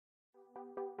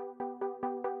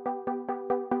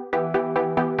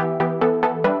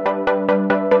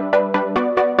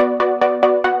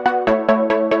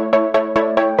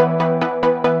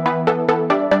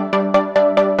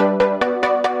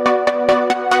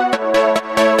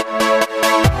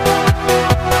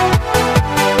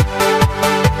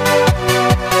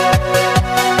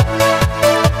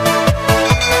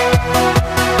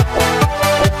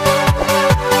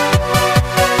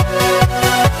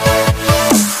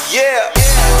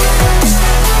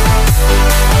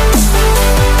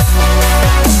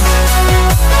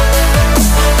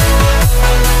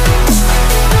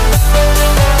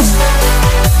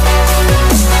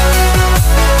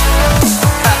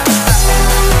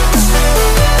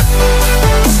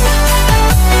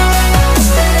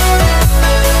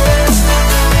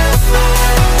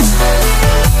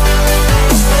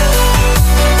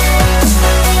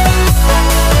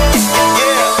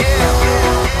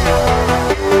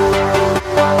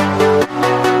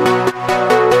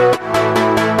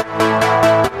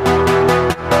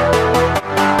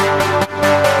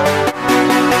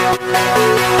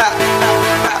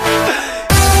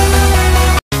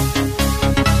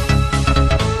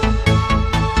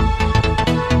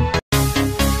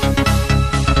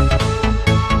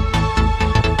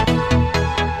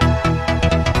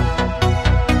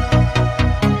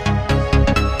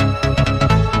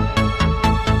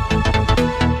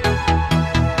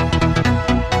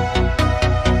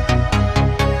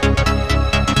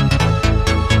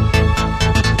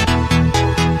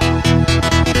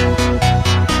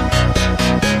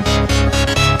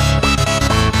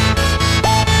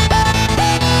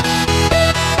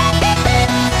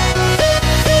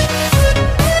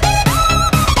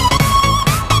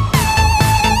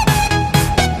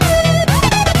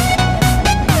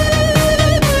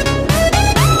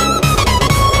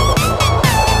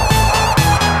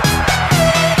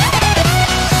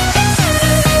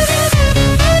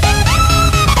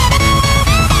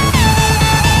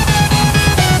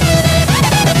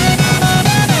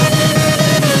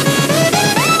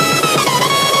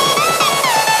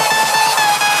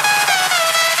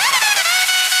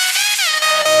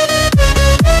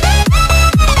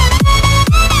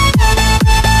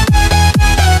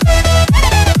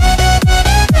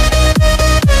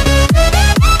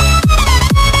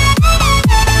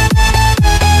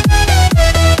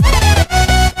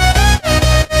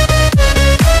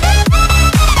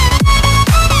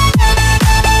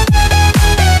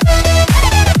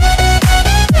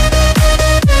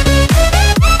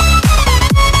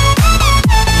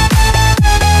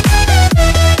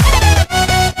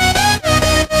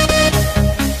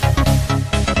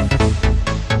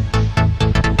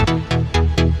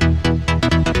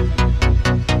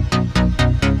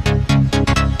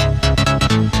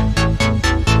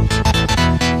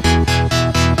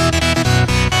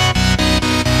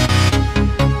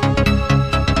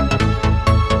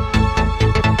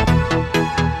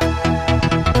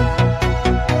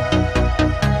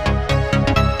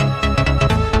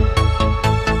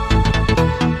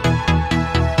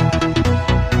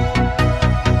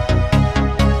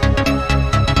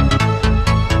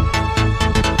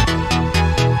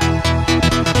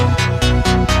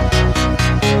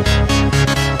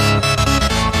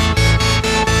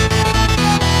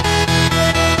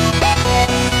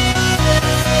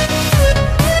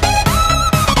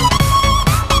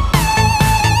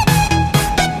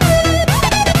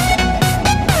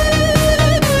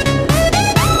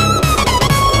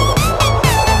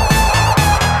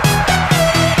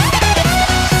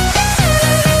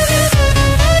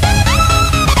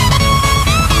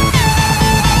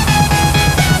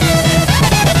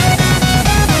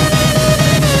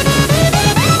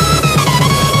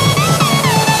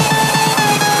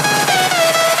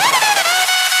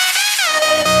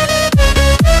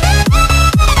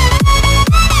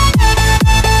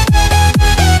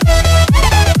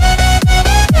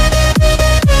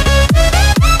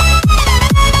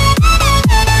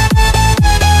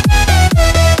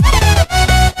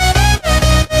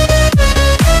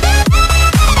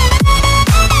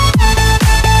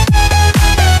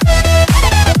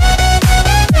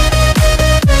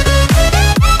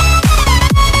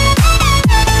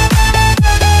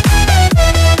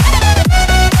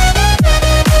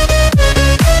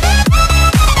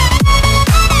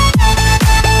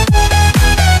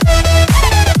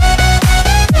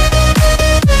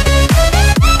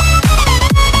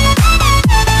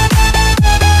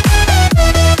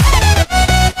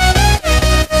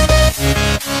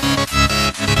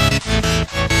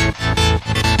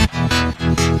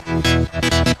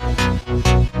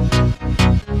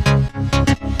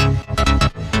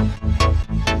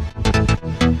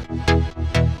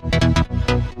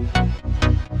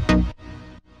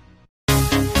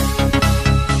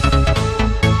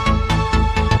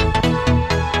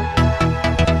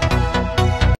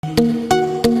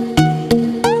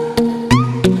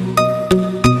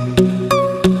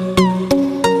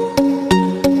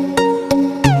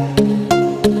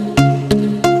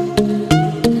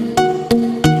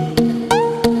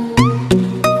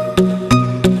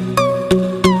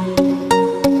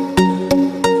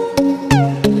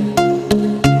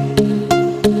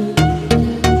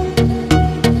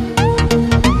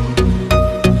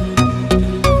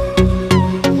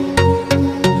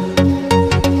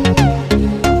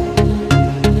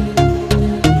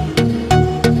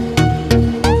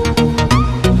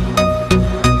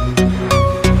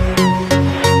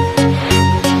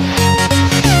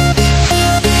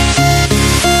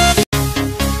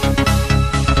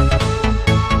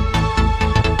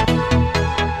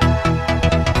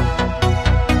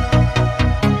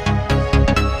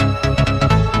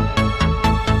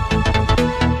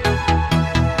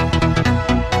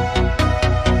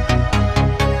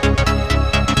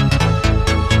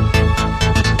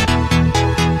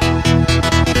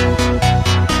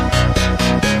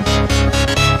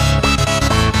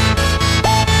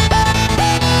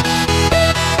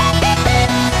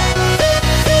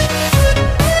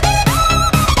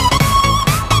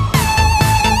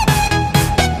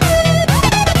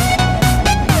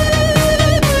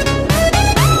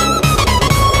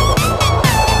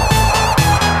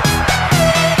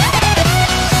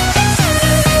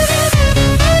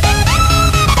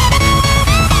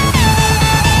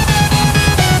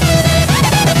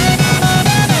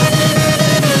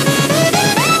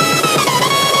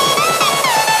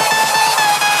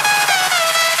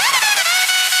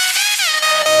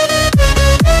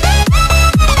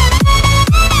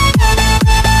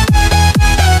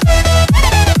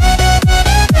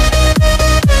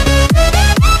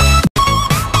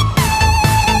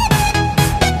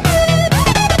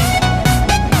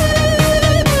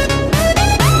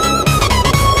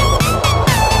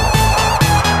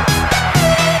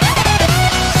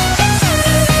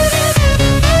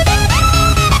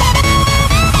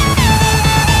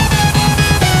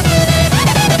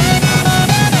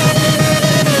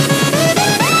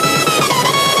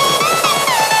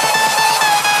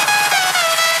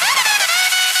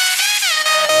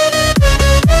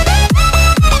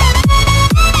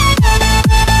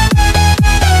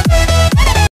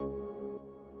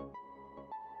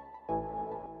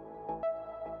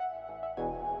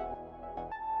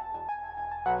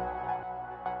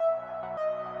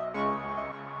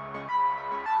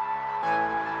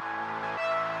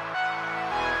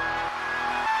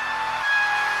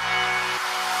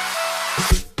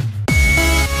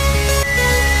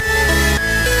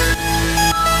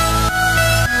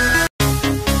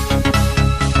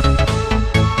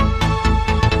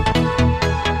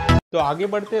आगे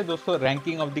बढ़ते हैं दोस्तों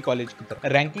रैंकिंग ऑफ द कॉलेज की तरफ।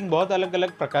 रैंकिंग बहुत अलग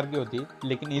अलग प्रकार की होती है,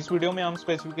 लेकिन इस वीडियो में हम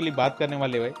स्पेसिफिकली बात करने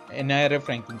वाले हैं NIRF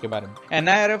रैंकिंग के बारे में।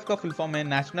 NIRF का फुल फॉर्म है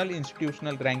नेशनल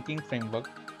इंस्टीट्यूशनल रैंकिंग फ्रेमवर्क,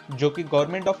 जो कि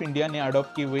गवर्नमेंट ऑफ इंडिया ने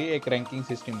अडॉप्ट की हुई एक रैंकिंग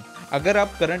सिस्टम है। अगर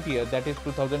आप करंट ईयर दैट इज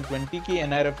 2020 की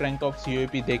NIRF रैंक ऑफ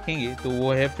COEP देखेंगे तो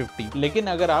वो है 50, लेकिन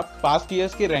अगर आप पास्ट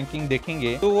ईयर्स की रैंकिंग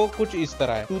देखेंगे तो वो कुछ इस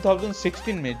तरह है।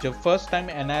 2016 में जब फर्स्ट टाइम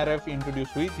NIRF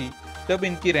इंट्रोड्यूस हुई थी तब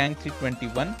इनकी रैंक थी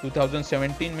 21,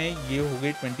 2017 में ये हो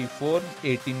गई 24,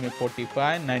 18 में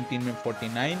 45, 19 में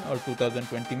 49 और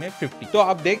 2020 में 50। तो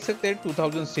आप देख सकते हैं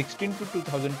 2016 टू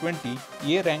 2020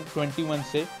 ये रैंक 21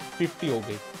 से 50 हो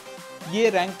गई। ये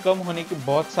रैंक कम होने के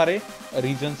बहुत सारे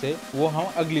रीजन है, वो हम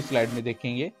अगली स्लाइड में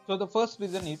देखेंगे। So the first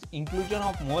reason is inclusion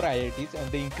of more IITs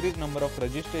and the increase number of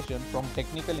registration from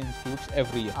technical institutes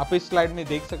every year. आप इस स्लाइड में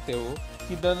देख सकते हो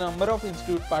कि the number of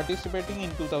institute participating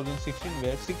in 2016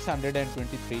 where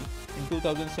 623, in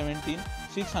 2017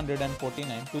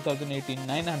 649, 2018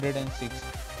 906,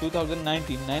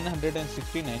 2019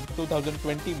 969,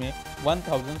 2020 में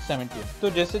 1070। तो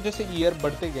जैसे जैसे ईयर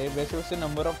बढ़ते गए वैसे वैसे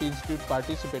नंबर ऑफ इंस्टीट्यूट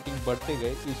पार्टिसिपेटिंग बढ़ते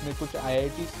गए। इसमें कुछ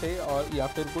IITs थे और या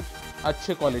फिर कुछ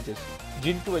अच्छे कॉलेजेस,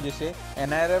 जिनकी वजह से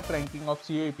NIRF रैंकिंग ऑफ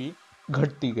COEP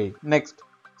घटती गई। नेक्स्ट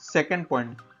सेकंड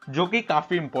पॉइंट जो कि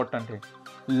काफी इंपॉर्टेंट है,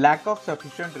 लैक ऑफ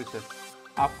सफिशिएंट रिसर्च।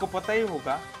 आपको पता ही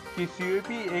होगा कि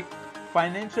COEP एक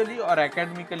फाइनेंशियली और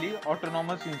एकेडमिकली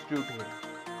ऑटोनॉमस इंस्टीट्यूट है,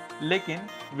 लेकिन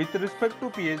with respect to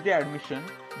PhD admission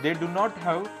they do not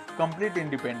have complete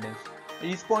independence.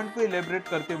 इस पॉइंट को इलेबरेट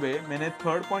करते हुए मैंने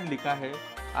थर्ड पॉइंट लिखा है,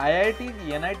 IITs,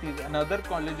 NITs and other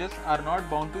colleges are not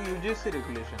bound to UGC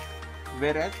regulation,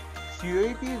 whereas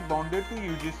COEP is bounded to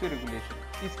UGC regulation.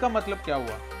 इसका मतलब क्या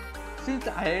हुआ? Since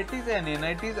IITs and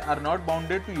NITs are not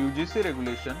bounded to UGC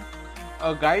regulation,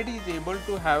 a guide is able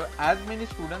to have as many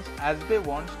students as they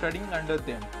want studying under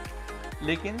them.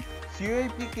 लेकिन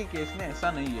COEP के case में ऐसा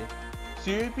नहीं है।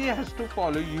 COEP has to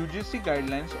follow UGC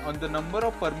guidelines on the number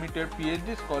of permitted PhD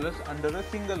scholars under a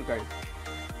single guide,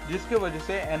 जिसके वजह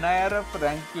से NIRF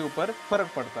rank के ऊपर फर्क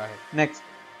पड़ता है। Next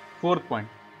fourth point,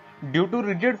 due to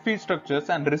rigid fee structures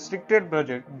and restricted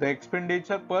budget the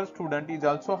expenditure पर student is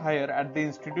also higher at the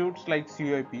institutes like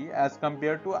COEP as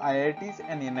compare to IITs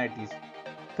and NITs,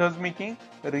 thus making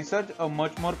research a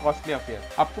much more costly affair.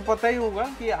 आपको पता ही होगा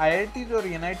कि IITs और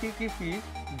NIT की fees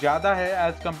ज्यादा है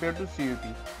as compare to COEP,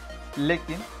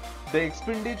 लेकिन द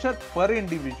एक्सपेंडिचर पर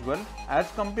individual as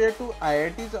compare to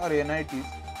IITs और NITs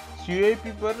COEP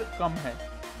पर कम है,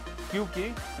 क्योंकि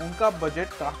उनका बजट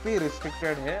काफी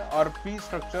रिस्ट्रिक्टेड है और फी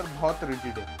स्ट्रक्चर बहुत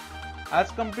रिजिड है।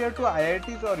 एज कंपेयर टू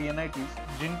IITs और NITs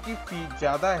जिनकी फी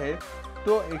ज्यादा है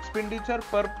तो एक्सपेंडिचर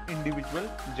पर इंडिविजुअल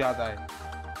ज्यादा है।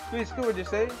 तो इसकी वजह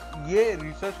से ये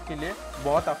रिसर्च के लिए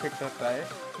बहुत अफेक्ट करता है,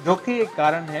 जो कि एक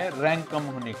कारण है रैंक कम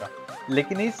होने का।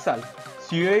 लेकिन इस साल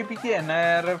COEP की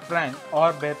NIRF रैंक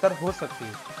और बेहतर हो सकती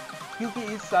है, क्योंकि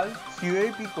इस साल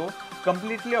COEP को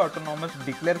कंप्लीटली ऑटोनॉमस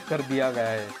डिक्लेयर कर दिया गया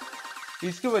है।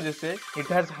 इसकी वजह से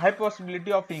it has high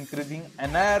possibility of increasing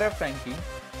NIRF ranking,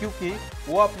 क्योंकि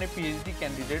वो अपने PhD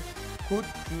कैंडिडेट खुद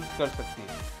चूज कर सकती है।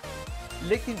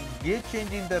 लेकिन ये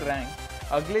चेंज इन द रैंक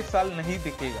अगले साल नहीं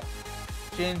दिखेगा।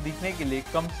 चेंज दिखने के लिए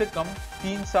कम से कम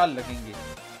 3 साल लगेंगे।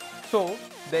 So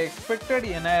the expected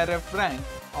NIRF rank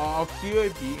of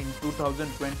COEP in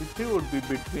 2023 would be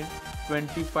between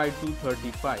 25 to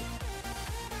 35।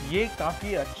 ये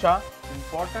काफी अच्छा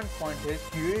इंपॉर्टेंट पॉइंट है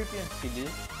COEPians के लिए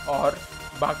और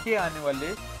बाकी आने वाले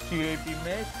COEP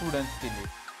में स्टूडेंट्स के लिए।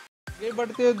 आगे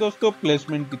बढ़ते हैं दोस्तों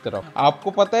प्लेसमेंट की तरफ।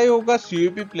 आपको पता ही होगा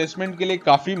COEP प्लेसमेंट के लिए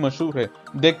काफी मशहूर है।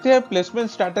 देखते हैं प्लेसमेंट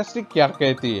स्टैटिस्टिक क्या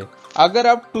कहती है। अगर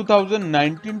आप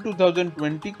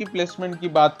 2019-2020 की प्लेसमेंट की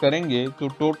बात करेंगे तो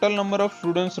total number of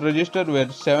students registered where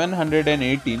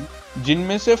 718,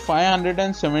 जिनमें से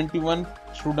 571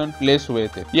 स्टूडेंट प्लेस हुए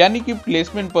थे, यानी कि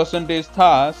प्लेसमेंट परसेंटेज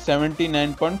था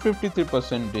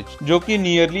 79.53%, जो कि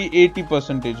नियरली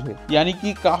 80% है, यानी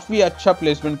कि काफी अच्छा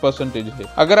प्लेसमेंट परसेंटेज है।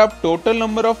 अगर आप total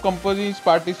number of companies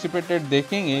participated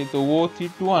देखेंगे तो वो थी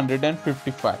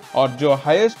 255, और जो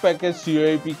हाईएस्ट पैकेज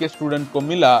COEP के स्टूडेंट को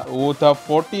मिला वो था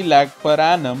 40 लाख पर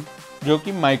एनम, जो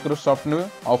कि माइक्रोसॉफ्ट ने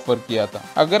ऑफर किया था।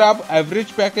 अगर आप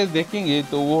एवरेज पैकेज देखेंगे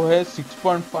तो वो है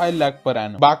 6.5 लाख पर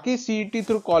एनम। बाकी CET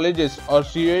थ्रू कॉलेजेस और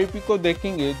COEP को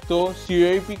देखेंगे तो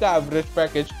COEP का एवरेज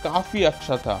पैकेज काफी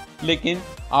अच्छा था, लेकिन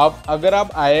अगर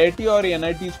आप IIT और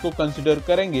NITs को कंसिडर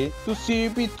करेंगे तो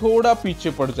COEP थोड़ा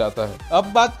पीछे पड़ जाता है।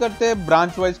 अब बात करते हैं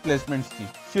ब्रांच वाइज प्लेसमेंट्स की।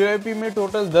 COEP में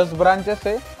टोटल 10 ब्रांचेस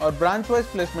है और ब्रांच वाइज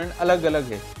प्लेसमेंट अलग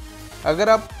अलग है। अगर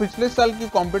आप पिछले साल की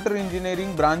कंप्यूटर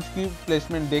इंजीनियरिंग ब्रांच की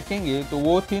प्लेसमेंट देखेंगे तो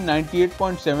वो थी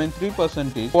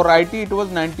 98.73%, for IT it was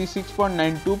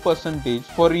 96.92%,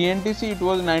 for ENTC it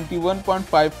was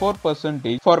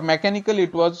 91.54%, for mechanical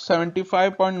it was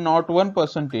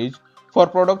 75.01%, for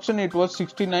production it was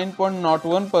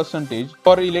 69.01%,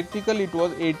 for electrical it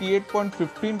was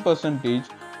 88.15%,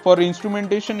 for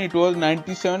instrumentation it was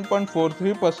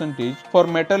 97.43%, for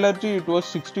metallurgy it was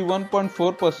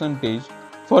 61.4%,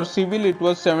 for civil it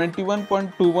was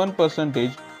 71.21%,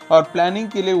 और planning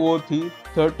के लिए वो थी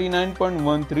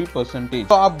 39.13%।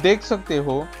 तो आप देख सकते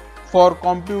हो for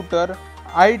computer,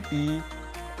 IT,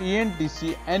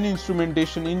 ENTC and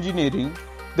instrumentation engineering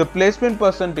the placement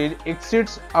percentage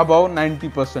exceeds above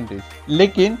 90%,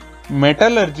 लेकिन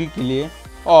मेटलर्जी के लिए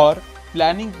और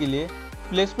प्लानिंग के लिए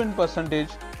प्लेसमेंट परसेंटेज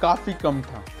काफी कम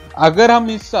था। अगर हम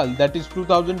इस साल दैट इज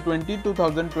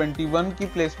 2020-2021 की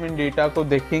प्लेसमेंट डेटा को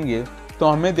देखेंगे तो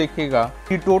हमें देखेगा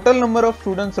कि total number of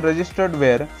students registered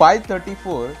where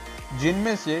 534,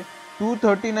 जिनमें से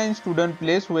 239 स्टूडेंट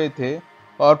प्लेस हुए थे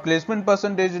और प्लेसमेंट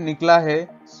परसेंटेज निकला है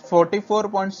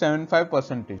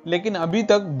 44.75%। लेकिन अभी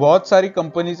तक बहुत सारी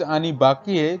कंपनीज आनी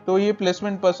बाकी है, तो ये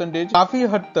प्लेसमेंट परसेंटेज काफी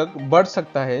हद तक बढ़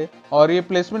सकता है और ये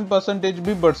प्लेसमेंट परसेंटेज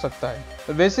भी बढ़ सकता है।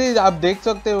 वैसे आप देख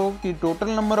सकते हो कि total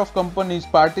number of companies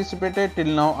participated till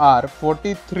now are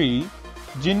 43,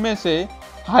 जिनमें से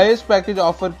हाईएस्ट पैकेज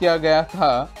ऑफर किया गया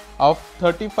था ऑफ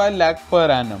 35 लाख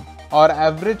पर एनम और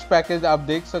एवरेज पैकेज आप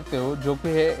देख सकते हो जो कि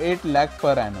है 8 लाख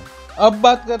पर एनम। अब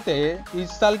बात करते हैं इस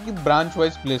साल की ब्रांच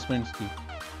वाइज प्लेसमेंट्स की।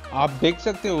 आप देख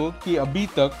सकते हो कि अभी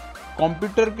तक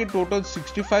कंप्यूटर के टोटल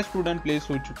 65 स्टूडेंट प्लेस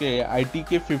हो चुके हैं, आईटी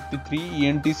के 53,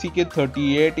 ईएनटीसी के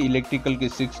 38, इलेक्ट्रिकल के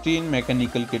 16,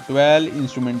 मैकेनिकल के 12,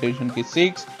 इंस्ट्रूमेंटेशन के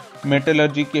 6,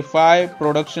 मेटलर्जी के 5,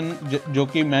 प्रोडक्शन जो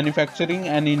कि मैन्युफैक्चरिंग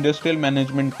एंड इंडस्ट्रियल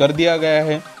मैनेजमेंट कर दिया गया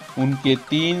है उनके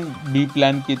 3, बी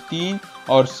प्लान के 3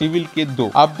 और सिविल के 2।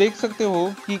 आप देख सकते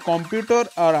हो कि कंप्यूटर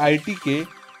और आईटी के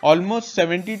ऑलमोस्ट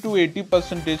 70 to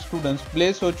 80% स्टूडेंट्स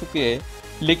प्लेस हो चुके हैं,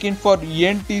 लेकिन for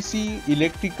ENTC,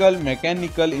 electrical,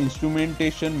 mechanical,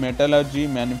 instrumentation, metallurgy,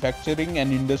 manufacturing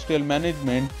and industrial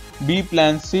management, B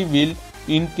plan, civil,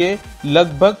 इनके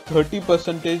लगभग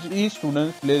 30% ही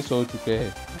स्टूडेंट्स प्लेस हो चुके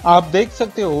हैं। आप देख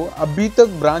सकते हो अभी तक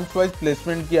ब्रांच वाइज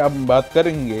प्लेसमेंट की आप बात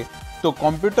करेंगे तो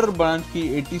कंप्यूटर ब्रांच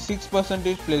की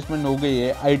 86% प्लेसमेंट हो गई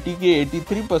है, आईटी की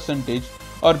 83%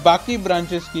 और बाकी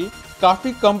ब्रांचेस की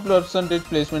काफी कम परसेंटेज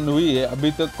प्लेसमेंट हुई है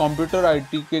अभी तक कंप्यूटर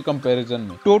आईटी के कंपैरिजन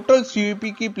में। टोटल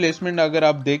सीयूपी की प्लेसमेंट अगर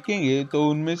आप देखेंगे तो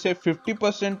उनमें से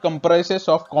 50% comprises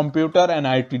of computer and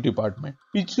IT department.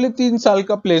 पिछले 3 साल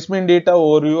का प्लेसमेंट डेटा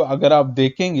ओवरव्यू अगर आप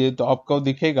देखेंगे तो आपको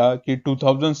दिखेगा कि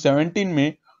 2017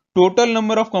 में total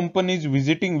number of companies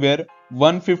visiting where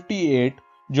 158,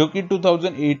 जो कि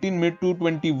 2018 में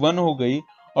 221 हो गई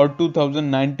और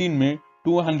 2019 में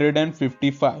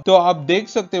 255। तो आप देख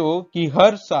सकते हो कि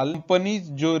हर साल कंपनीज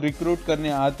जो रिक्रूट करने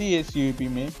आती है सीयूपी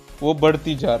में वो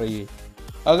बढ़ती जा रही है।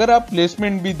 अगर आप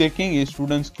प्लेसमेंट भी देखेंगे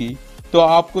स्टूडेंट्स की तो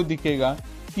आपको दिखेगा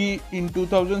कि इन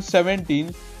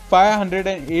 2017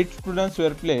 508 students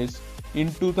where place, in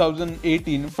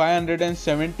 2018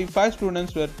 575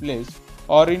 students where place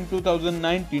और इन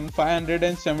 2019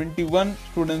 571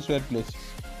 स्टूडेंट्स वेर प्लेस।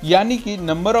 यानी कि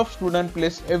number of student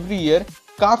place every year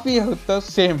काफी हद तक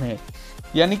सेम है,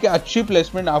 यानी कि अच्छी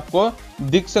प्लेसमेंट आपको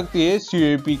दिख सकती है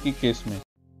सीयूपी के केस में।